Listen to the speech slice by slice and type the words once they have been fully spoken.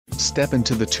Step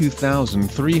into the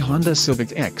 2003 Honda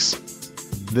Civic X.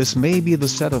 This may be the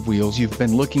set of wheels you've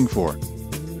been looking for.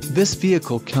 This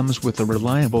vehicle comes with a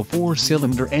reliable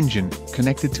 4-cylinder engine,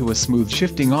 connected to a smooth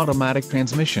shifting automatic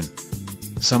transmission.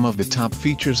 Some of the top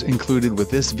features included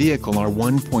with this vehicle are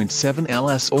 1.7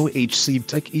 LSOH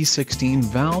Civic E16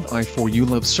 valve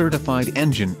i4U certified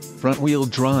engine, front-wheel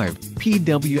drive,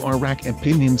 PWR rack and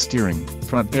pinion steering,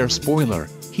 front air spoiler,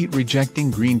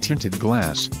 heat-rejecting green-tinted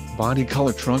glass, body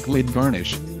color trunk lid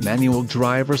garnish, manual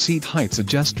driver seat height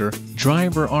adjuster,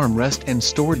 driver armrest and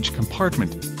storage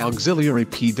compartment, auxiliary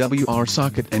PWR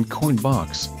socket and coin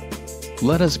box.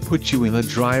 Let us put you in the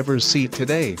driver's seat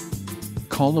today.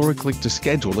 Call or click to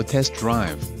schedule a test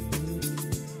drive.